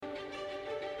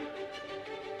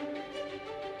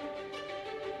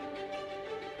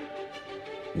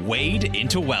Wade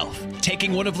into Wealth,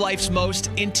 taking one of life's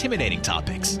most intimidating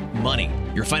topics, money,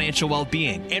 your financial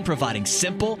well-being, and providing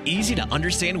simple, easy to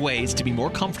understand ways to be more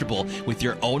comfortable with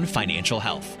your own financial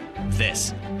health.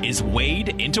 This is Wade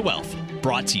into Wealth,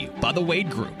 brought to you by the Wade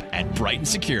Group at Brighton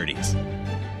Securities.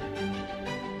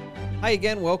 Hi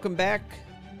again, welcome back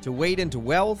to Wade into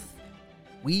Wealth.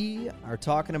 We are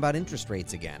talking about interest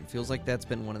rates again. Feels like that's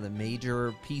been one of the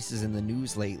major pieces in the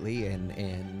news lately,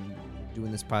 and doing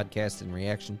this podcast in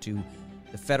reaction to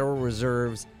the Federal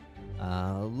Reserve's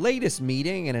latest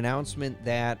meeting, an announcement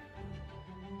that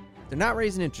they're not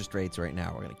raising interest rates right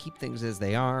now. We're going to keep things as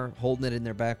they are, holding it in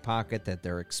their back pocket, that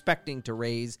they're expecting to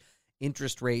raise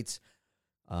interest rates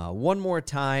one more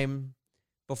time.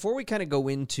 Before we kind of go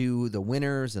into the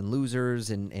winners and losers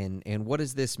and what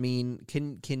does this mean,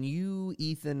 can you,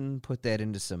 Ethan, put that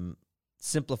into some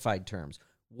simplified terms?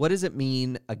 What does it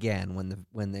mean, again,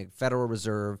 when the Federal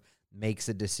Reserve makes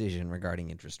a decision regarding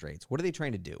interest rates? What are they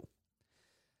trying to do?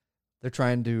 They're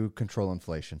trying to control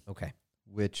inflation. Okay.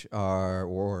 Which are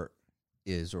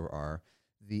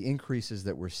the increases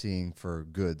that we're seeing for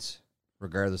goods,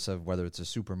 regardless of whether it's a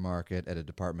supermarket, at a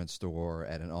department store,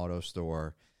 at an auto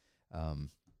store.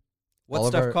 What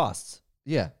stuff costs?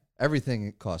 Yeah,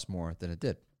 everything costs more than it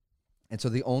did. And so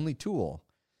the only tool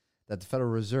that the Federal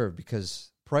Reserve,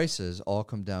 because prices all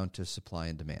come down to supply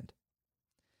and demand,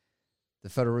 the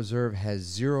Federal Reserve has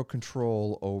zero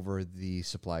control over the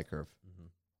supply curve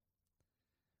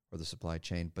or the supply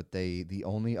chain, but the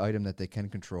only item that they can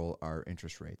control are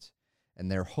interest rates.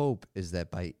 And their hope is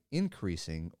that by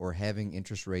increasing or having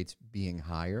interest rates being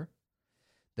higher,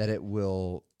 that it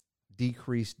will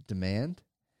decrease demand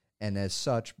and as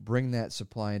such bring that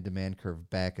supply and demand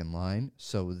curve back in line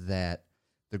so that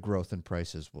the growth in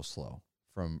prices will slow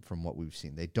from what we've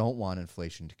seen. They don't want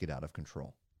inflation to get out of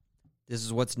control. This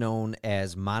is what's known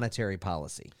as monetary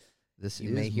policy. This you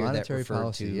is may hear monetary that referred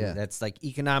policy, to. yeah. That's like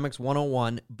economics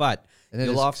 101, but and it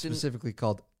you'll is often specifically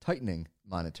called tightening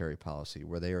monetary policy,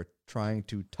 where they are trying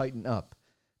to tighten up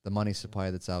the money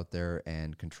supply that's out there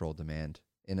and control demand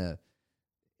in a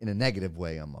negative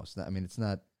way almost. I mean, it's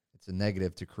a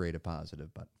negative to create a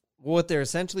positive, but what they're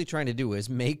essentially trying to do is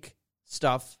make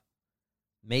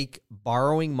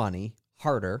borrowing money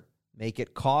harder, make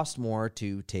it cost more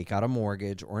to take out a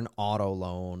mortgage or an auto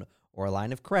loan or a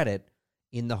line of credit,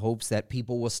 in the hopes that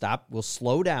people will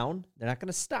slow down. They're not going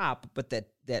to stop, but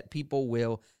that people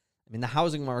will. I mean, the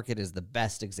housing market is the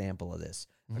best example of this.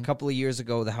 A couple of years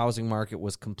ago, the housing market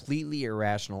was completely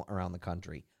irrational around the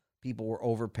country. People were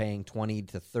overpaying 20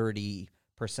 to 30%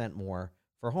 more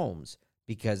for homes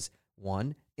because,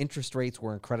 one, interest rates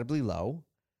were incredibly low.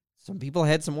 Some people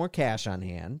had some more cash on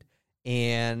hand,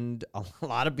 and a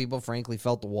lot of people, frankly,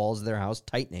 felt the walls of their house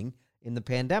tightening in the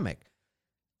pandemic.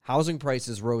 Housing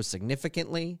prices rose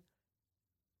significantly,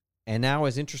 and now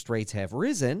as interest rates have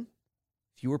risen,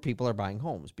 fewer people are buying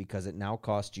homes because it now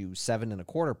costs you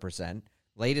 7.25%.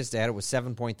 Latest data was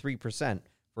 7.3%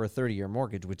 for a 30-year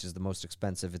mortgage, which is the most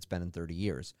expensive it's been in 30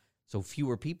 years. So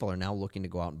fewer people are now looking to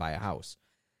go out and buy a house.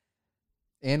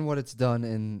 And what it's done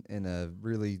in a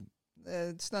really,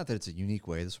 it's not that it's a unique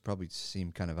way. This will probably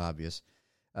seem kind of obvious.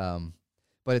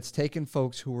 But it's taken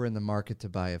folks who were in the market to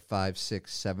buy a $500,000,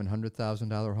 $600,000,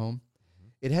 $700,000 home.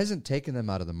 It hasn't taken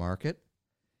them out of the market.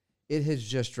 It has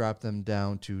just dropped them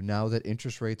down to, now that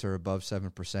interest rates are above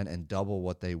 7% and double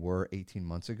what they were 18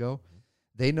 months ago,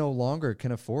 they no longer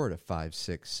can afford a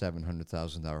 $500,000, $600,000,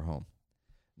 $700,000 home.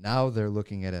 Now they're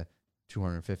looking at a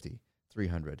 $250,000,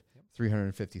 $300,000,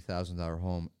 $350,000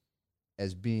 home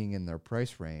as being in their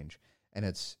price range. And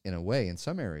it's, in a way, in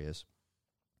some areas,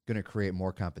 going to create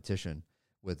more competition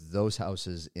with those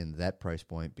houses in that price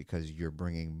point because you're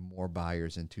bringing more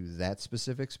buyers into that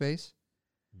specific space,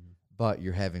 but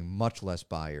you're having much less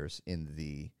buyers in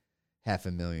the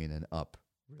 $500,000 and up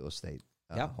real estate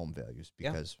home values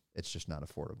because it's just not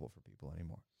affordable for people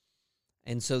anymore.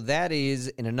 And so that is,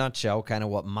 in a nutshell, kind of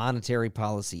what monetary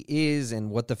policy is and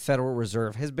what the Federal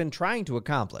Reserve has been trying to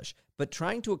accomplish, but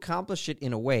trying to accomplish it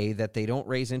in a way that they don't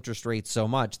raise interest rates so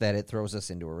much that it throws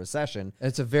us into a recession. And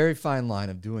it's a very fine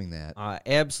line of doing that.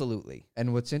 Absolutely.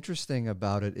 And what's interesting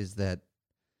about it is that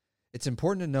it's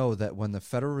important to know that when the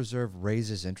Federal Reserve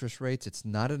raises interest rates, it's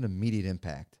not an immediate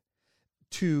impact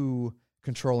to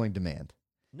controlling demand.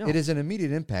 No. It is an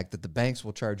immediate impact that the banks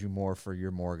will charge you more for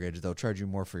your mortgage, they'll charge you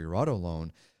more for your auto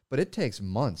loan, but it takes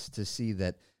months to see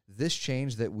that this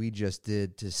change that we just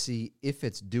did, to see if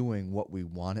it's doing what we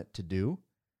want it to do.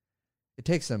 It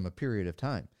takes them a period of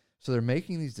time. So they're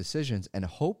making these decisions and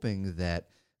hoping that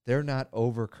they're not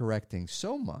overcorrecting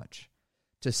so much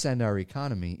to send our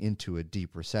economy into a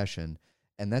deep recession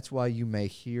And that's why you may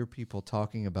hear people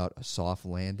talking about a soft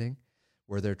landing,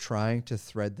 where they're trying to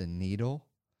thread the needle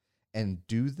and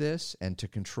do this and to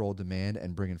control demand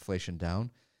and bring inflation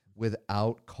down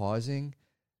without causing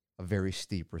a very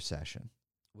steep recession.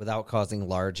 Without causing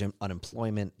large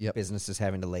unemployment, businesses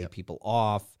having to lay people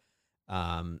off.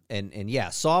 And yeah,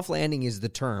 soft landing is the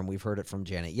term. We've heard it from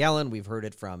Janet Yellen. We've heard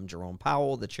it from Jerome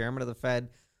Powell, the chairman of the Fed.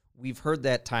 We've heard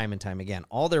that time and time again.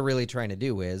 All they're really trying to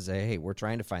do is, hey, we're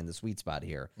trying to find the sweet spot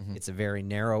here. Mm-hmm. It's a very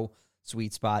narrow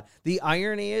sweet spot. The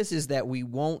irony is that we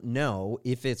won't know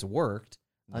if it's worked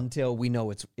until we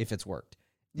know if it's worked.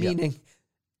 Meaning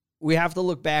we have to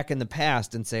look back in the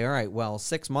past and say, all right, well,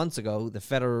 6 months ago, the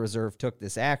Federal Reserve took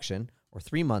this action, or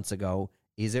 3 months ago,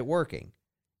 is it working?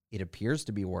 It appears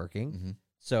to be working. Mm-hmm.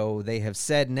 So they have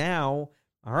said now,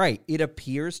 all right, it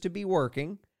appears to be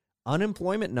working.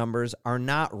 Unemployment numbers are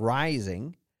not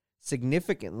rising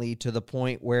significantly to the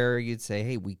point where you'd say,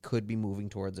 hey, we could be moving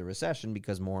towards a recession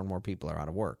because more and more people are out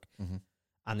of work. Mm-hmm.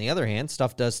 On the other hand,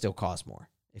 stuff does still cost more.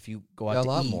 If you go out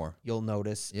to eat, you'll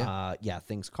notice,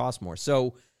 things cost more.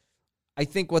 So I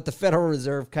think what the Federal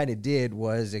Reserve kind of did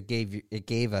was it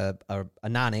gave a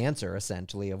non-answer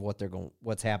essentially of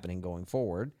what's happening going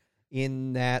forward,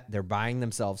 in that they're buying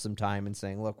themselves some time and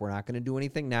saying, look, we're not going to do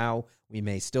anything now. We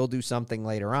may still do something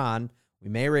later on. We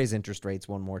may raise interest rates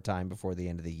one more time before the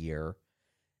end of the year.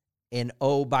 And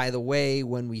oh, by the way,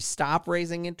 when we stop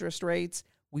raising interest rates,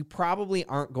 we probably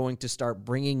aren't going to start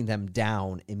bringing them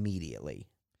down immediately.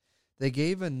 They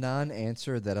gave a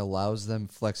non-answer that allows them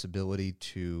flexibility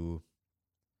to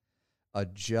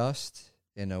adjust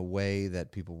in a way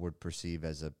that people would perceive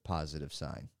as a positive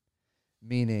sign.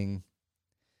 Meaning,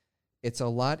 it's a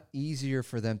lot easier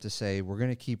for them to say, we're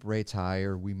going to keep rates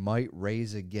higher, we might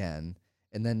raise again,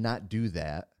 and then not do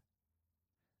that,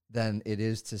 than it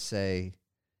is to say,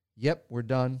 yep, we're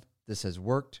done, this has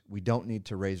worked, we don't need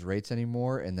to raise rates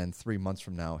anymore, and then 3 months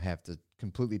from now have to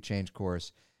completely change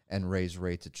course and raise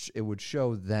rates. It would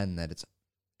show then that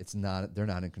it's not, they're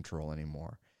not in control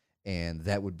anymore. And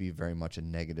that would be very much a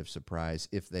negative surprise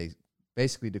if they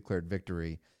basically declared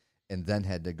victory and then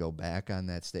had to go back on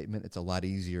that statement. It's a lot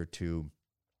easier to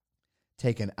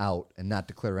take an out and not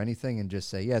declare anything and just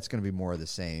say, yeah, it's going to be more of the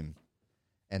same,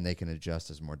 and they can adjust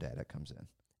as more data comes in.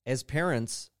 As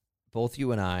parents, both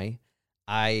you and I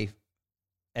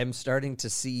am starting to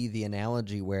see the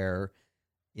analogy where,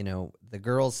 the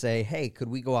girls say, hey, could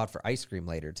we go out for ice cream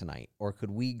later tonight? Or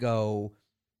can we go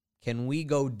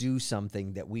do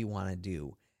something that we want to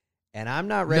do? And I'm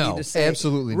not ready to say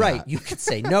absolutely right. Not. You could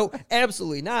say no,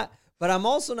 absolutely not. But I'm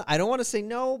also I don't want to say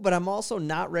no, but I'm also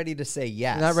not ready to say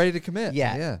yes. You're not ready to commit.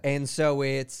 Yeah. And so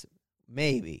it's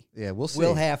maybe. Yeah, we'll see.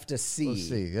 We'll have to see. We'll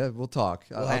see. Yeah, we'll talk.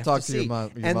 I'll talk to your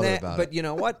mother about it. But you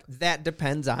know what? That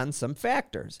depends on some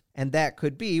factors. And that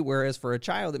could be, whereas for a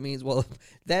child, it means, well,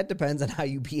 that depends on how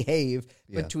you behave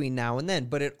between now and then.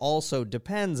 But it also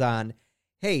depends on,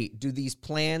 hey, do these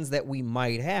plans that we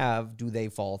might have, do they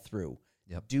fall through?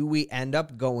 Yep. Do we end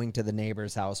up going to the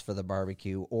neighbor's house for the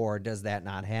barbecue, or does that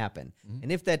not happen? Mm-hmm.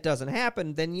 And if that doesn't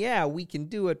happen, then yeah, we can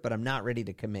do it, but I'm not ready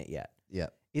to commit yet. Yeah.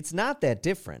 It's not that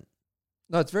different.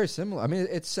 No, it's very similar. I mean,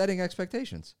 it's setting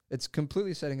expectations. It's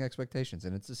completely setting expectations,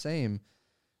 and it's the same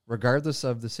regardless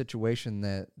of the situation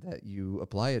that you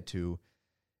apply it to.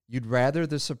 You'd rather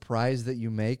the surprise that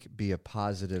you make be a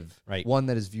positive, one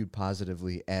that is viewed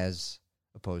positively as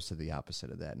opposed to the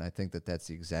opposite of that. And I think that that's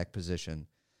the exact position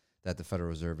that the Federal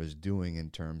Reserve is doing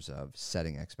in terms of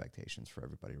setting expectations for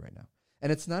everybody right now.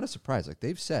 And it's not a surprise. Like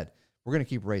they've said, we're going to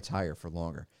keep rates higher for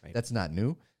longer. Right. That's not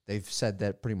new. They've said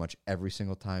that pretty much every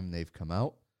single time they've come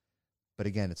out. But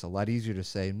again, it's a lot easier to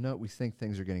say, no, we think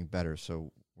things are getting better,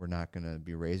 so we're not going to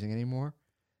be raising anymore,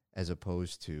 as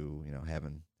opposed to,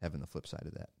 having the flip side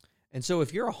of that. And so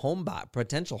if you're a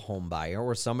potential home buyer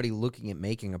or somebody looking at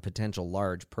making a potential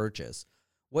large purchase,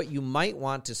 what you might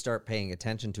want to start paying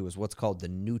attention to is what's called the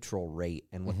neutral rate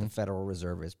and what the Federal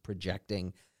Reserve is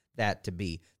projecting that to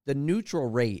be. The neutral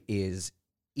rate is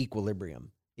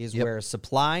equilibrium, where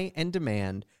supply and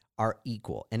demand are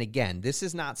equal. And again, this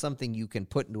is not something you can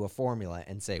put into a formula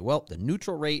and say, well, the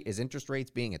neutral rate is interest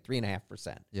rates being at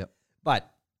 3.5%. Yep. But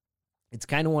it's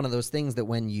kind of one of those things that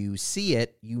when you see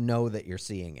it, you know that you're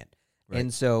seeing it. Right.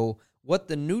 And so what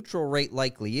the neutral rate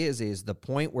likely is the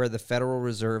point where the Federal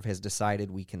Reserve has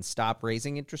decided we can stop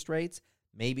raising interest rates,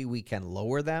 maybe we can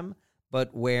lower them,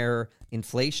 but where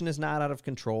inflation is not out of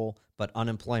control, but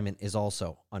unemployment is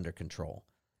also under control.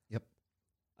 Yep.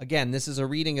 Again, this is a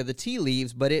reading of the tea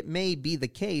leaves, but it may be the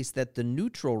case that the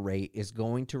neutral rate is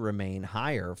going to remain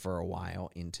higher for a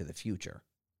while into the future.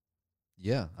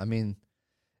 Yeah, I mean,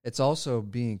 it's also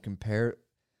being compared.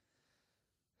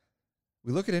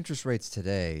 We look at interest rates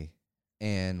today,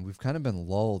 and we've kind of been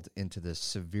lulled into this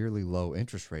severely low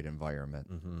interest rate environment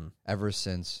ever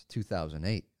since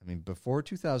 2008. I mean, before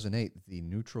 2008, the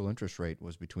neutral interest rate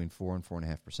was between 4 and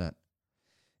 4.5%.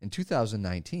 In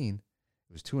 2019,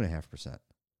 it was 2.5%.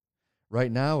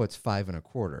 Right now, it's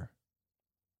 5.25%,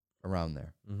 around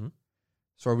there.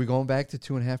 So are we going back to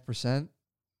 2.5%?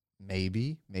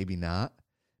 Maybe, maybe not.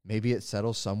 Maybe it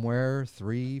settles somewhere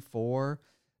 3, 4.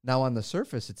 Now, on the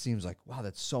surface, it seems like, wow,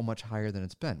 that's so much higher than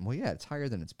it's been. Well, yeah, it's higher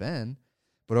than it's been,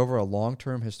 but over a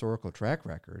long-term historical track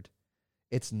record,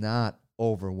 it's not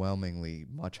overwhelmingly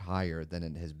much higher than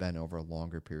it has been over a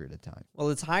longer period of time.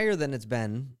 Well, it's higher than it's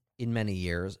been in many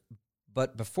years,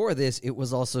 but before this, it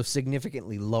was also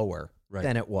significantly lower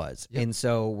than it was. Yep. And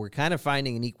so we're kind of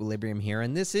finding an equilibrium here,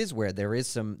 and this is where there is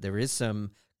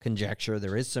some conjecture,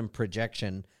 there is some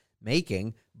projection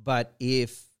making, but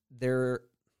if there...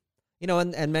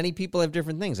 and many people have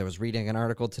different things. I was reading an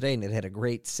article today, and it had a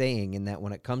great saying in that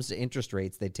when it comes to interest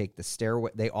rates, they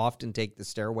often take the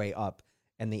stairway up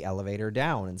and the elevator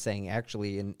down, and saying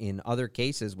actually in other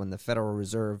cases when the Federal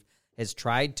Reserve has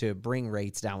tried to bring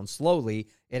rates down slowly,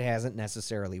 it hasn't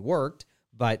necessarily worked,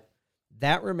 but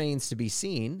that remains to be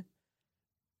seen.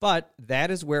 But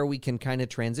that is where we can kind of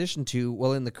transition to,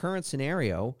 well, in the current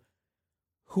scenario,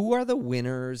 who are the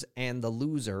winners and the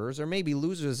losers, or maybe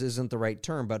losers isn't the right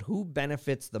term, but who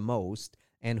benefits the most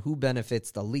and who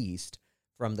benefits the least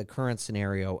from the current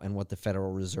scenario and what the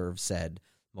Federal Reserve said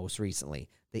most recently?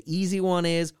 The easy one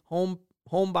is home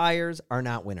buyers are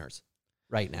not winners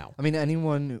right now. I mean,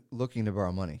 anyone looking to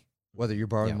borrow money, whether you're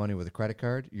borrowing money with a credit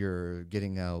card, you're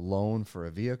getting a loan for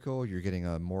a vehicle, you're getting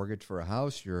a mortgage for a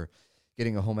house, you're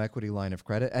getting a home equity line of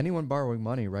credit, anyone borrowing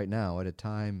money right now at a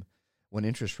time when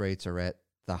interest rates are at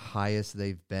the highest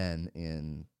they've been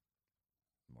in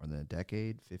more than a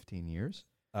decade, 15 years.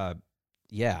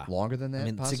 Yeah. Longer than that,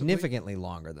 possibly? Significantly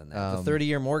longer than that. The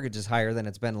 30-year mortgage is higher than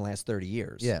it's been in the last 30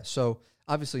 years. Yeah, so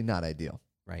obviously not ideal.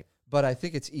 Right. But I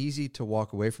think it's easy to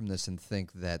walk away from this and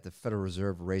think that the Federal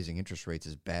Reserve raising interest rates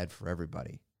is bad for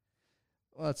everybody.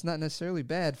 Well, it's not necessarily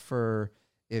bad for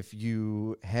if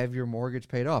you have your mortgage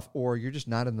paid off or you're just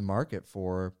not in the market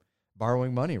for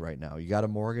borrowing money right now. You got a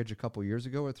mortgage a couple years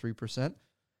ago at 3%.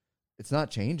 It's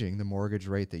not changing the mortgage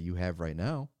rate that you have right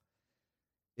now.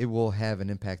 It will have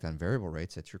an impact on variable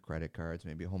rates. That's your credit cards,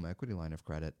 maybe a home equity line of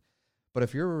credit. But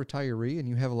if you're a retiree and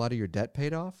you have a lot of your debt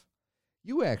paid off,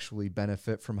 you actually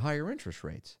benefit from higher interest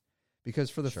rates.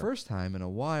 Because for the first time in a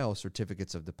while,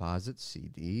 certificates of deposit,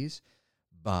 CDs,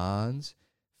 bonds,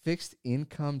 fixed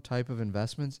income type of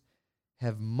investments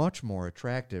have much more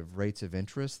attractive rates of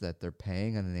interest that they're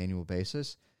paying on an annual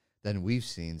basis than we've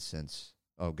seen since,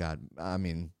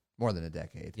 more than a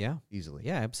decade. Yeah. Easily.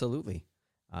 Yeah, absolutely.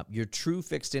 Your true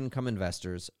fixed income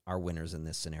investors are winners in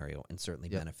this scenario and certainly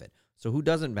benefit. So who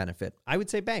doesn't benefit? I would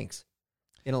say banks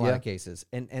in a lot of cases.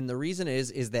 And the reason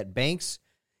is that banks,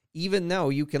 even though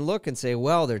you can look and say,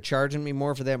 well, they're charging me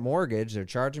more for that mortgage, they're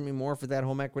charging me more for that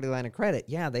home equity line of credit.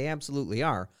 Yeah, they absolutely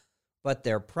are. But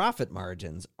their profit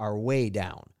margins are way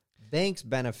down. Banks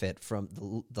benefit from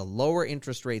the lower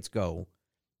interest rates go,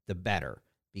 the better,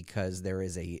 because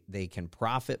they can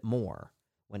profit more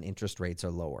when interest rates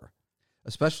are lower.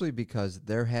 Especially because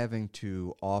they're having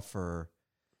to offer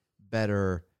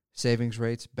better savings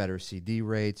rates, better CD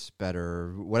rates,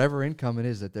 better whatever income it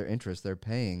is that their interest they're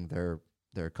paying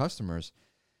their customers.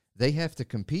 They have to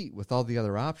compete with all the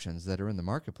other options that are in the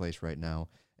marketplace right now,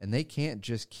 and they can't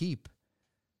just keep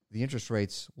the interest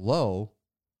rates low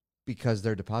because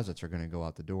their deposits are going to go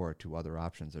out the door to other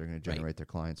options that are going to generate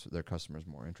their customers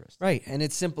more interest. Right. And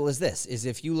it's simple as this, is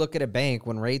if you look at a bank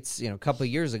when rates, a couple of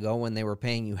years ago when they were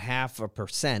paying you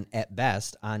 0.5% at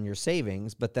best on your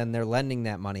savings, but then they're lending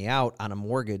that money out on a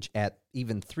mortgage at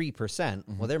even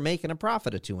 3%, well, they're making a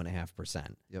profit of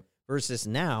 2.5%. Yep. Versus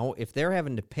now, if they're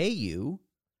having to pay you,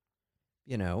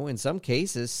 in some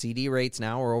cases, CD rates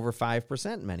now are over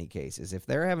 5% in many cases. If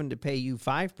they're having to pay you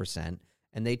 5%,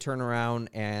 and they turn around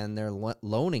and they're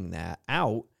loaning that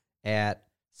out at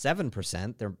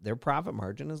 7%, their profit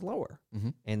margin is lower.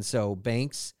 And so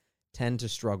banks tend to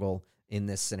struggle in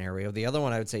this scenario. The other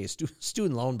one I would say is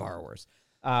student loan borrowers.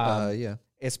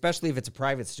 Especially if it's a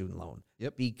private student loan.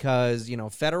 Yep. Because,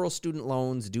 federal student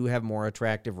loans do have more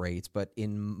attractive rates, but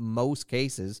in most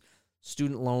cases,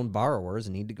 student loan borrowers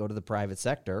need to go to the private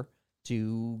sector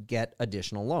to get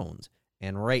additional loans.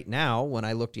 And right now, when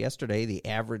I looked yesterday, the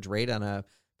average rate on a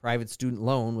private student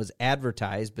loan was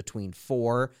advertised between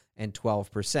 4 and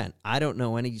 12%. I don't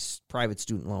know any private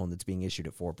student loan that's being issued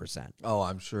at 4%. Oh,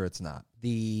 I'm sure it's not.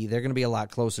 They're going to be a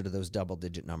lot closer to those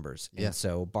double-digit numbers. Yeah. And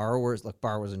so borrowers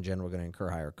in general are going to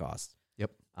incur higher costs.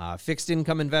 Yep. Fixed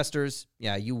income investors,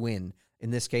 yeah, you win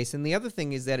in this case. And the other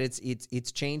thing is that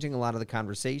it's changing a lot of the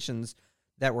conversations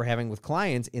that we're having with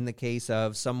clients. In the case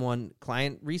of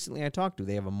client recently I talked to,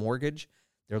 they have a mortgage.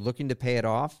 They're looking to pay it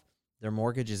off. Their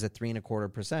mortgage is at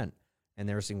 3.25%. And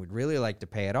they're saying, we'd really like to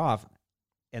pay it off.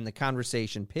 And the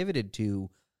conversation pivoted to,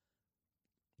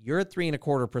 you're at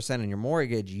 3.25% on your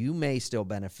mortgage. You may still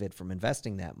benefit from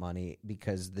investing that money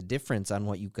because the difference on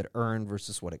what you could earn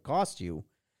versus what it costs you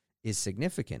is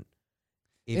significant.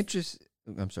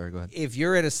 I'm sorry, go ahead. If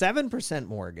you're at a 7%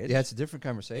 mortgage. Yeah, it's a different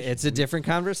conversation. It's a different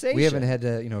conversation. We haven't had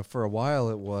to, for a while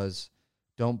it was,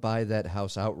 don't buy that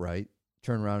house outright,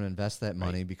 turn around and invest that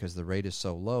money because the rate is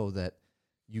so low that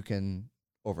you can,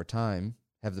 over time,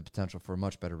 have the potential for a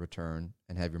much better return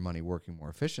and have your money working more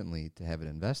efficiently to have it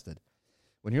invested.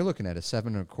 When you're looking at a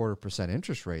 7.25%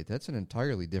 interest rate, that's an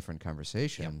entirely different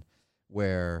conversation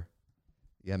where,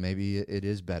 maybe it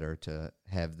is better to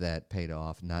have that paid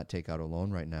off, not take out a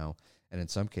loan right now. And in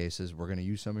some cases, we're going to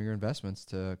use some of your investments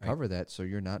to cover that so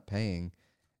you're not paying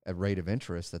a rate of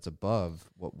interest that's above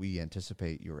what we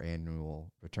anticipate your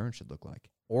annual return should look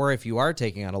like. Or if you are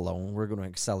taking out a loan, we're going to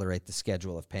accelerate the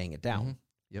schedule of paying it down,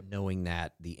 knowing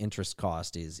that the interest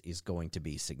cost is going to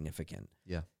be significant.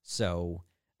 Yeah. So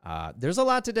there's a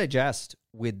lot to digest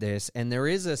with this, and there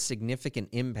is a significant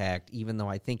impact, even though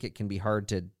I think it can be hard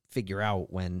to figure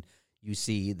out when you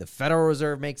see the Federal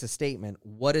Reserve makes a statement.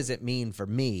 What does it mean for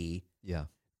me? Yeah.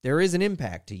 There is an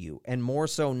impact to you, and more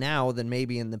so now than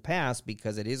maybe in the past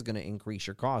because it is going to increase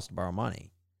your cost to borrow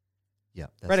money. Yeah.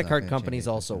 Credit card companies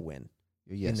also win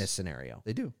in this scenario.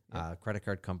 They do. Yeah. Credit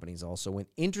card companies also win.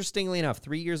 Interestingly enough,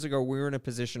 3 years ago, we were in a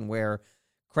position where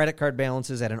credit card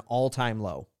balances at an all-time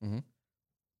low. Mm-hmm.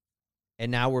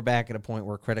 And now we're back at a point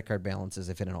where credit card balances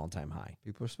have hit an all-time high.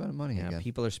 People are spending money again.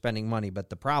 People are spending money,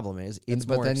 but the problem is it's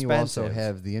more expensive. But then you also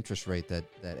have the interest rate that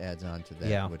adds on to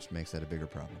that, which makes that a bigger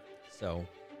problem. So,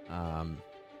 a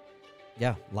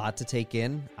lot to take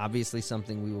in. Obviously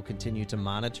something we will continue to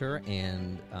monitor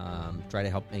and try to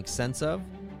help make sense of.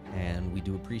 And we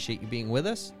do appreciate you being with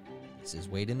us. This is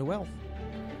Wade into Wealth.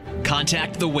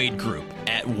 Contact the Wade Group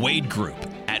at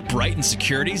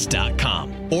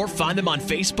WadeGroup@BrightonSecurities.com or find them on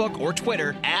Facebook or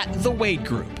Twitter at The Wade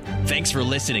Group. Thanks for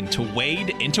listening to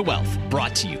Wade into Wealth,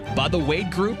 brought to you by the Wade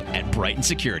Group at Brighton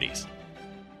Securities.